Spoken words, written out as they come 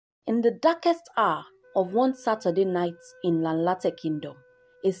In the darkest hour of one Saturday night in Lanlate Kingdom,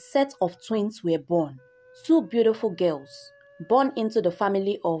 a set of twins were born. Two beautiful girls, born into the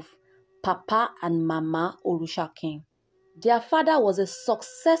family of Papa and Mama Orushakin. Their father was a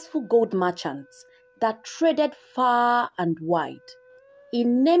successful gold merchant that traded far and wide. He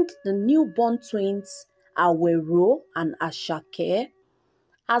named the newborn twins Awero and Ashake.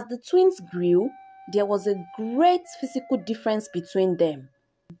 As the twins grew, there was a great physical difference between them.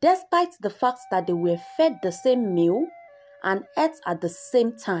 Despite the fact that they were fed the same meal and ate at the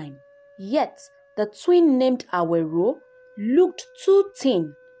same time, yet the twin named Awero looked too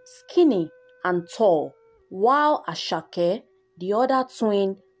thin, skinny, and tall, while Ashake, the other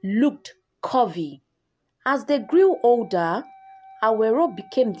twin, looked curvy. As they grew older, Awero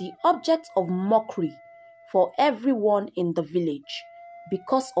became the object of mockery for everyone in the village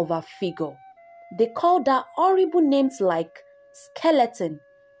because of her figure. They called her horrible names like skeleton,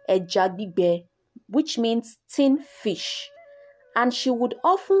 Ejagbigbe, which means thin fish, and she would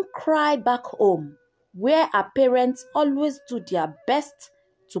often cry back home, where her parents always do their best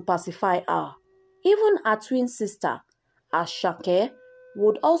to pacify her. Even her twin sister, Ashake,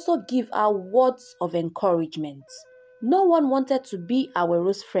 would also give her words of encouragement. No one wanted to be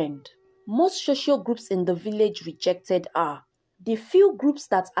Awero's friend. Most social groups in the village rejected her. The few groups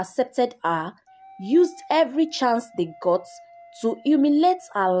that accepted her used every chance they got to humiliate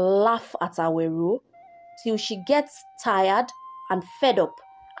and laugh at Awero till she gets tired and fed up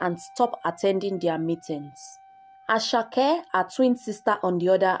and stop attending their meetings. Ashake, her twin sister on the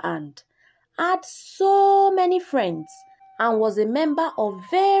other hand, had so many friends and was a member of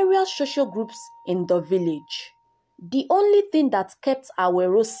various social groups in the village. The only thing that kept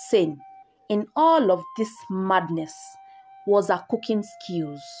Awero sane in all of this madness was her cooking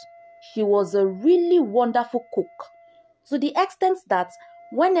skills. She was a really wonderful cook, to the extent that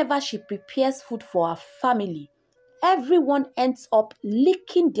whenever she prepares food for her family, everyone ends up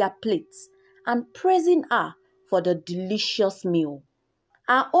licking their plates and praising her for the delicious meal.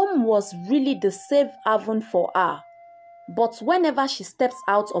 Her home was really the safe haven for her, but whenever she steps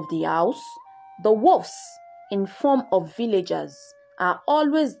out of the house, the wolves, in form of villagers, are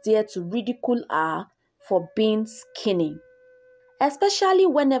always there to ridicule her for being skinny. Especially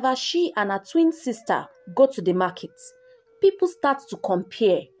whenever she and her twin sister go to the market, people start to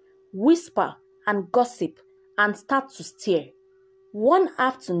compare, whisper, and gossip, and start to stare. One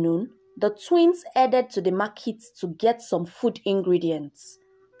afternoon, the twins headed to the market to get some food ingredients.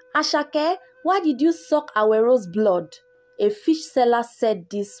 Ashake, why did you suck Awero's blood? A fish seller said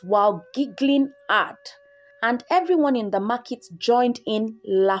this while giggling hard, and everyone in the market joined in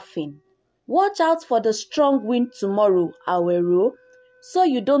laughing. Watch out for the strong wind tomorrow, Awero, so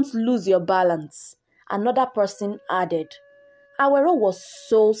you don't lose your balance, another person added. Awero was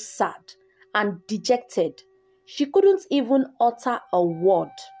so sad and dejected. She couldn't even utter a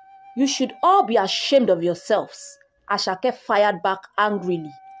word. You should all be ashamed of yourselves, Ashake fired back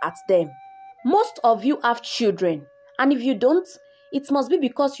angrily at them. Most of you have children, and if you don't, it must be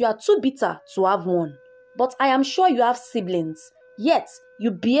because you are too bitter to have one. But I am sure you have siblings, yet you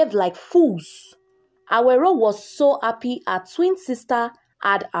behave like fools. Awero was so happy her twin sister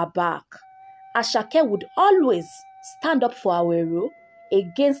had her back. Ashake would always stand up for Awero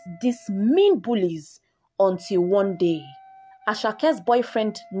against these mean bullies until one day, Ashake's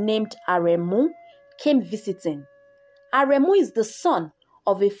boyfriend named Aremu came visiting. Aremu is the son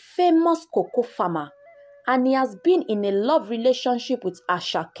of a famous cocoa farmer, and he has been in a love relationship with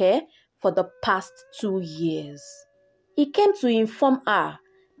Ashake for the past 2 years. He came to inform her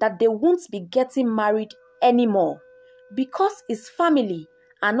that they won't be getting married anymore because his family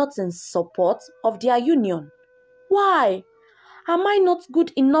are not in support of their union. Why? Am I not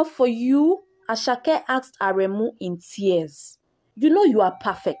good enough for you? Ashake asked Aremu in tears. You know you are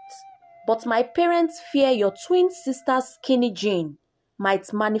perfect, but my parents fear your twin sister's skinny gene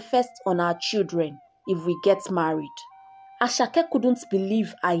might manifest on our children if we get married. Ashake couldn't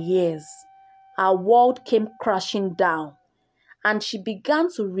believe her ears. Her world came crashing down, and she began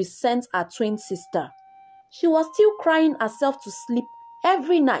to resent her twin sister. She was still crying herself to sleep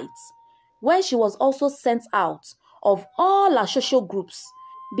every night when she was also sent out of all her social groups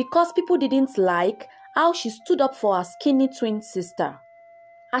because people didn't like how she stood up for her skinny twin sister.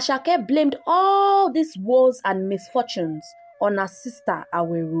 Ashake blamed all these woes and misfortunes on her sister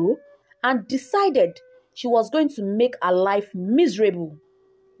Awero and decided she was going to make her life miserable.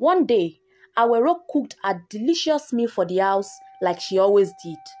 One day, Awero cooked a delicious meal for the house like she always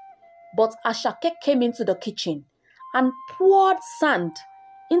did. But Ashake came into the kitchen and poured sand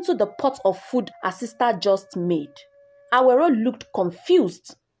into the pot of food her sister just made. Awero looked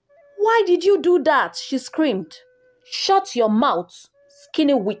confused. "Why did you do that?" she screamed. "Shut your mouth,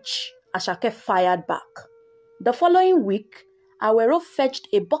 skinny witch," Ashake fired back. The following week, Awero fetched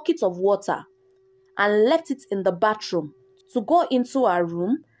a bucket of water and left it in the bathroom to go into her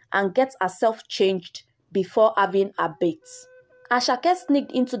room and get herself changed before having a bath. Ashake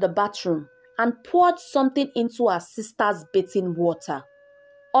sneaked into the bathroom and poured something into her sister's bathing water.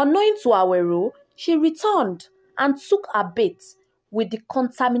 Unknowing to Awero, she returned and took a bath with the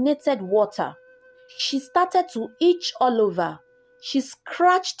contaminated water. She started to itch all over. She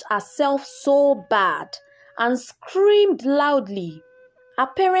scratched herself so bad and screamed loudly. Her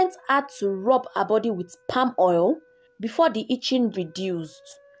parents had to rub her body with palm oil before the itching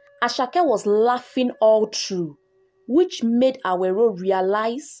reduced. Ashake was laughing all through, which made Awero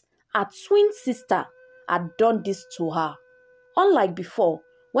realize her twin sister had done this to her. Unlike before,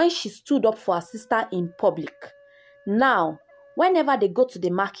 when she stood up for her sister in public, now, whenever they go to the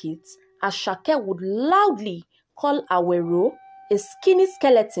market, Ashake would loudly call Awero a skinny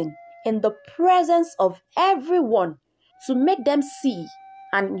skeleton in the presence of everyone to make them see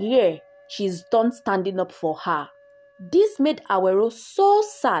and hear she's done standing up for her. This made Awero so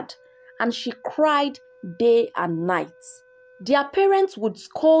sad and she cried day and night. Their parents would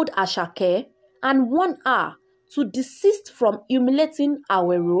scold Ashake and warn her to desist from humiliating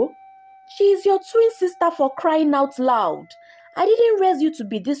Awero. "She is your twin sister, for crying out loud. I didn't raise you to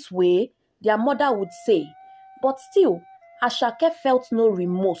be this way," their mother would say. But still, Ashake felt no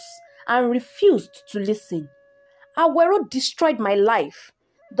remorse and refused to listen. "Awero destroyed my life.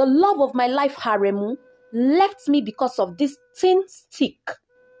 The love of my life, Haremu, left me because of this thin stick,"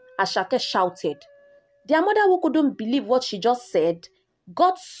 Ashake shouted. Their mother, who couldn't believe what she just said,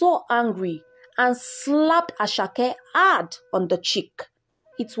 got so angry and slapped Ashake hard on the cheek.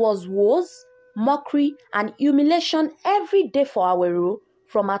 It was woes, mockery, and humiliation every day for Awero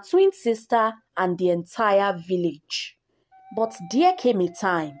from her twin sister and the entire village. But there came a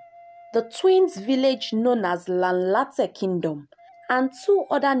time. The twins' village known as Lanlate Kingdom and two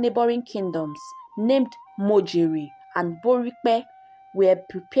other neighboring kingdoms named Mojeri and Borikpe were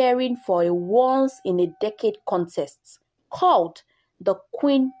preparing for a once-in-a-decade contest called the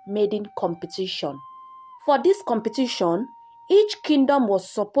Queen Maiden Competition. For this competition, each kingdom was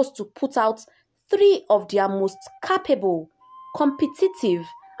supposed to put out 3 of their most capable, competitive,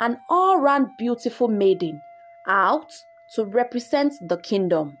 and all-round beautiful maiden out to represent the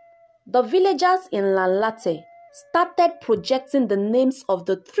kingdom. The villagers in Lanlate started projecting the names of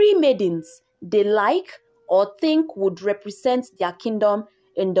the 3 maidens they like or think would represent their kingdom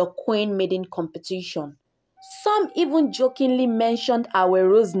in the Queen Maiden competition. Some even jokingly mentioned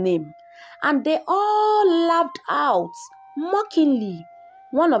Awero's name, and they all laughed out mockingly.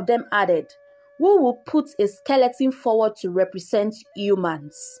 One of them added, "We will put a skeleton forward to represent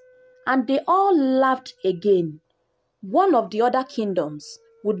humans." And they all laughed again. One of the other kingdoms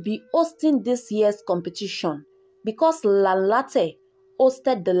would be hosting this year's competition because Lanlate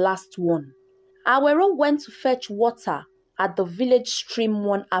hosted the last one. Awero went to fetch water at the village stream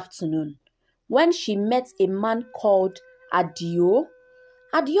one afternoon when she met a man called Adio.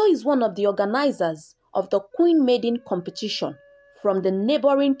 Adio is one of the organizers of the Queen Maiden competition from the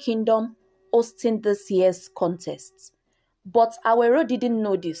neighboring kingdom hosting this year's contest. But Awero didn't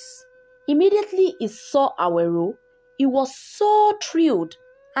know this. Immediately he saw Awero, he was so thrilled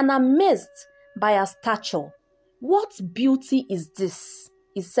and amazed by her stature. "What beauty is this?"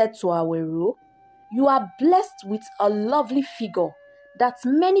 he said to Awero. "You are blessed with a lovely figure that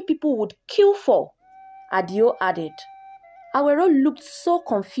many people would kill for," Adio added. Awero looked so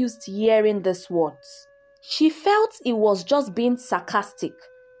confused hearing these words. She felt he was just being sarcastic,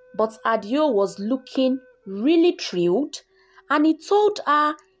 but Adio was looking really thrilled, and he told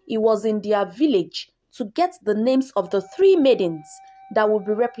her he was in their village to get the names of the 3 maidens that would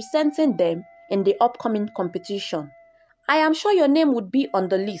be representing them in the upcoming competition. "I am sure your name would be on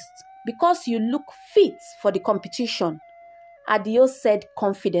the list because you look fit for the competition," Adio said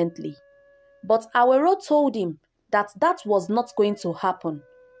confidently. But Awero told him that was not going to happen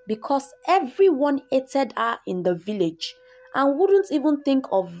because everyone hated her in the village and wouldn't even think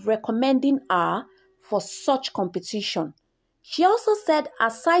of recommending her for such competition. She also said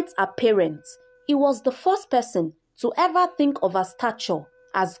aside her parents, he was the first person to ever think of her stature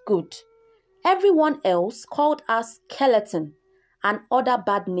as good. Everyone else called her skeleton and other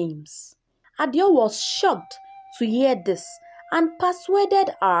bad names. Adio was shocked to hear this and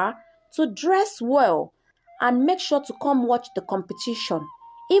persuaded her to dress well and make sure to come watch the competition,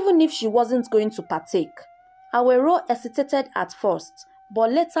 even if she wasn't going to partake. Awero hesitated at first,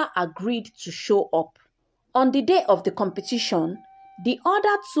 but later agreed to show up. On the day of the competition, The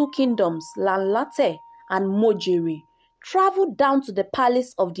other two kingdoms, Lanlate and Mojeri, traveled down to the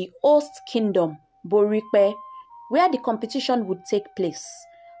palace of the host kingdom, Boripe, where the competition would take place.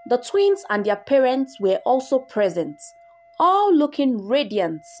 The twins and their parents were also present, all looking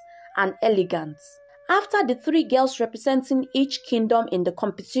radiant and elegant. After the three girls representing each kingdom in the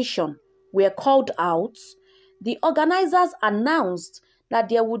competition were called out, the organizers announced that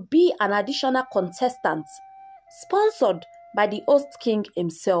there would be an additional contestant, sponsored by the host king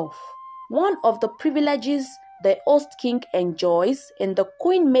himself. One of the privileges the host king enjoys in the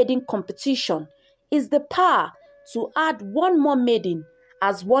Queen Maiden competition is the power to add one more maiden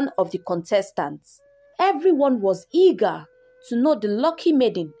as one of the contestants. Everyone was eager to know the lucky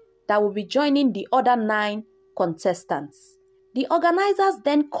maiden that will be joining the other 9 contestants. The organizers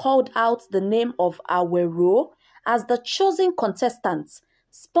then called out the name of Awero as the chosen contestant,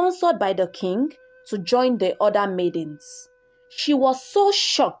 sponsored by the king, to join the other maidens. She was so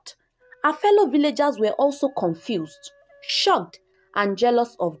shocked. Her fellow villagers were also confused, shocked, and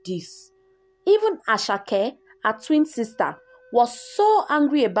jealous of this. Even Ashake, her twin sister, was so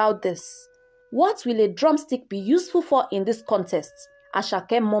angry about this. What will a drumstick be useful for in this contest?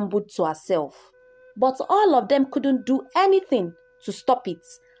 Ashake mumbled to herself. But all of them couldn't do anything to stop it.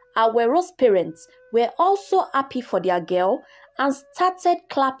 Awero's parents were also happy for their girl and started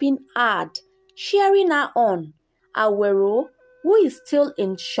clapping hard, cheering her on. Awero, who is still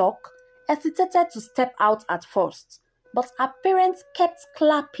in shock, hesitated to step out at first, but her parents kept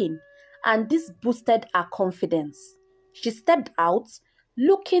clapping, and this boosted her confidence. She stepped out,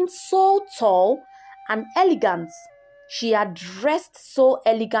 looking so tall and elegant. She had dressed so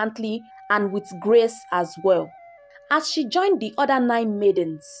elegantly and with grace as well. As she joined the other 9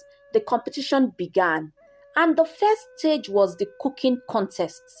 maidens, the competition began, and the first stage was the cooking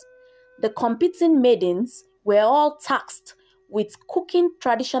contest. The competing maidens were all tasked with cooking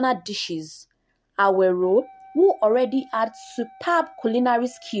traditional dishes. Awero, who already had superb culinary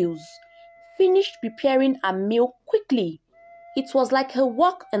skills, finished preparing a meal quickly. It was like a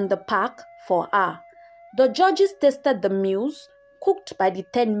walk in the park for her. The judges tasted the meals cooked by the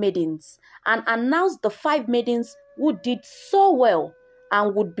 10 maidens and announced the 5 maidens who did so well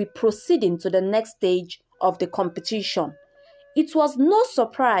and would be proceeding to the next stage of the competition. It was no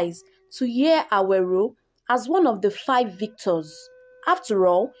surprise to hear Awero as one of the 5 victors. After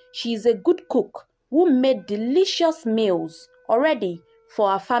all, she is a good cook who made delicious meals already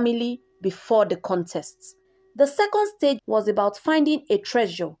for her family before the contest. The second stage was about finding a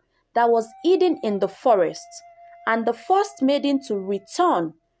treasure that was hidden in the forest, and the first maiden to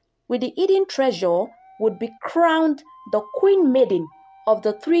return with the hidden treasure would be crowned the Queen Maiden of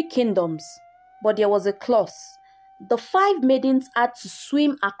the 3 kingdoms. But there was a clause. The 5 maidens had to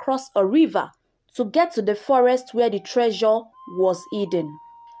swim across a river to get to the forest where the treasure was hidden.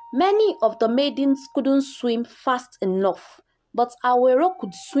 Many of the maidens couldn't swim fast enough, but Awero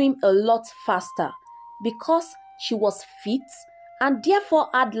could swim a lot faster because she was fit and therefore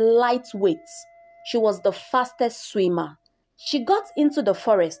had light weight. She was the fastest swimmer. She got into the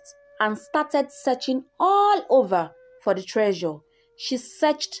forest and started searching all over for the treasure. She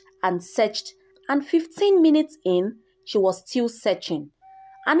searched, and 15 minutes in, she was still searching.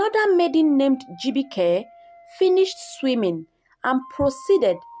 Another maiden named Jibike finished swimming and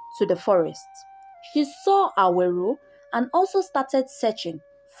proceeded to the forest. She saw Awero and also started searching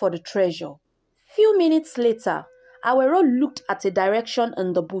for the treasure. Few minutes later, Awero looked at a direction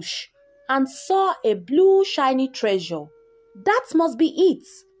in the bush and saw a blue shiny treasure. "That must be it,"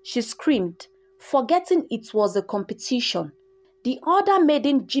 she screamed, forgetting it was a competition. The other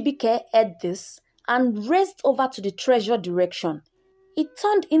maiden Jibike heard this and raced over to the treasure direction. It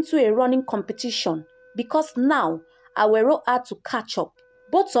turned into a running competition because now Awero had to catch up.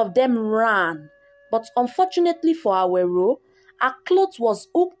 Both of them ran, but unfortunately for Awero, her cloth was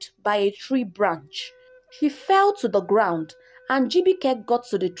hooked by a tree branch. She fell to the ground and Jibike got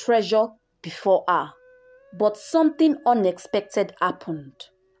to the treasure before her. But something unexpected happened.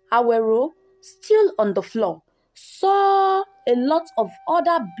 Awero, still on the floor, saw a lot of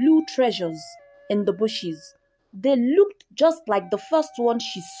other blue treasures in the bushes. They looked just like the first one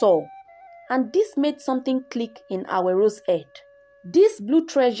she saw, and this made something click in Awero's head. These blue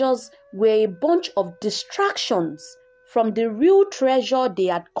treasures were a bunch of distractions from the real treasure they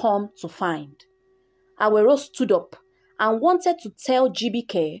had come to find. Awero stood up and wanted to tell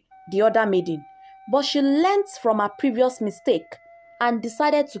Jibike, the other maiden, but she learnt from her previous mistake and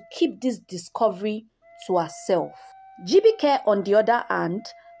decided to keep this discovery to herself. Jibike, on the other hand,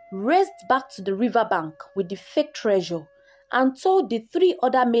 raced back to the riverbank with the fake treasure and told the 3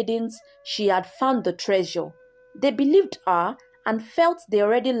 other maidens she had found the treasure. They believed her and felt they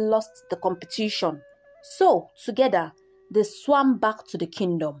already lost the competition. So, together, they swam back to the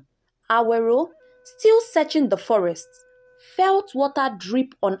kingdom. Awero, still searching the forest, felt water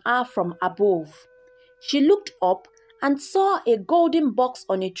drip on her from above. She looked up and saw a golden box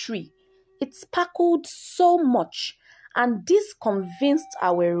on a tree. It sparkled so much, and this convinced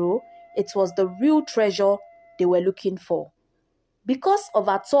Awero it was the real treasure they were looking for. Because of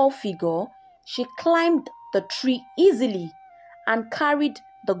her tall figure, she climbed the tree easily and carried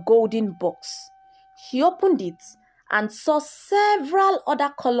the golden box. She opened it and saw several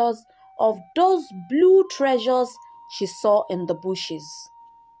other colors of those blue treasures she saw in the bushes.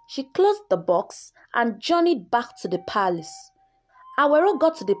 She closed the box and journeyed back to the palace. Awero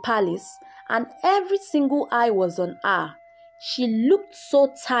got to the palace and every single eye was on her. She looked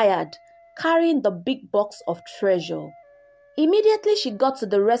so tired, carrying the big box of treasure. Immediately she got to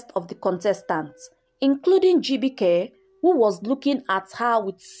the rest of the contestants, including GBK, who was looking at her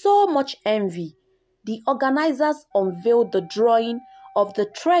with so much envy. The organizers unveiled the drawing of the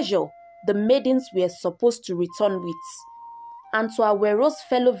treasure the maidens were supposed to return with. And to Awero's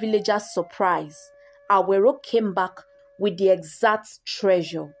fellow villagers' surprise, Awero came back with the exact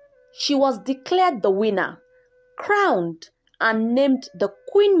treasure. She was declared the winner, crowned, and named the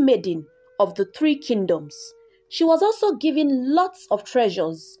Queen Maiden of the Three Kingdoms. She was also given lots of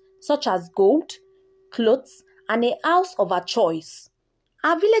treasures, such as gold, clothes, and a house of her choice.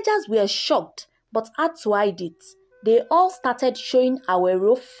 Our villagers were shocked but had to hide it. They all started showing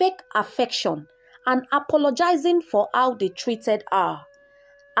Awero fake affection and apologizing for how they treated her.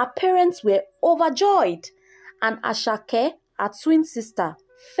 Her parents were overjoyed, and Ashake, her twin sister,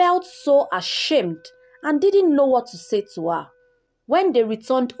 felt so ashamed and didn't know what to say to her. When they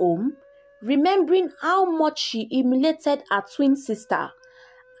returned home, remembering how much she humiliated her twin sister,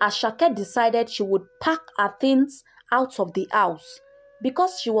 Ashake decided she would pack her things out of the house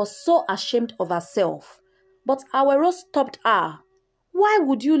because she was so ashamed of herself. But Awero stopped her. "Why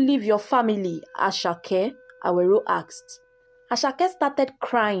would you leave your family, Ashake?" Awero asked. Ashake started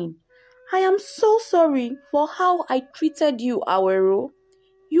crying. "I am so sorry for how I treated you, Awero.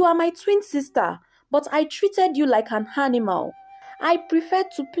 You are my twin sister, but I treated you like an animal. I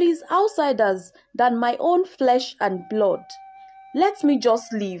preferred to please outsiders than my own flesh and blood. Let me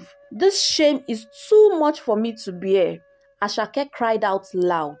just leave. This shame is too much for me to bear." Ashake cried out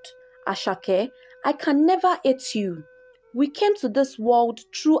loud. "Ashake, I can never hate you. We came to this world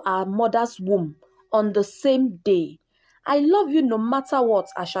through our mother's womb on the same day. I love you no matter what,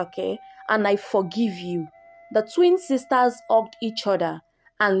 Ashake, and I forgive you." The twin sisters hugged each other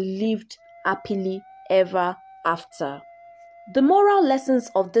and lived happily ever after. The moral lessons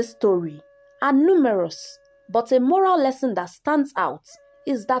of this story are numerous, but a moral lesson that stands out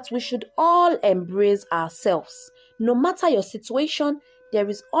is that we should all embrace ourselves. No matter your situation, there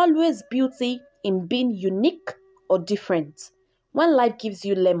is always beauty in being unique or different. When life gives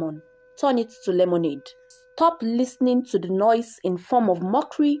you lemon, turn it to lemonade. Stop listening to the noise in form of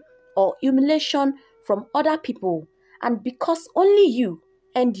mockery or humiliation from other people, and because only you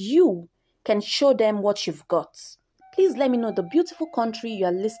and you can show them what you've got. Please let me know the beautiful country you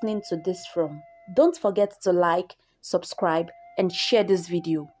are listening to this from. Don't forget to like, subscribe, and share this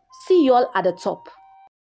video. See you all at the top.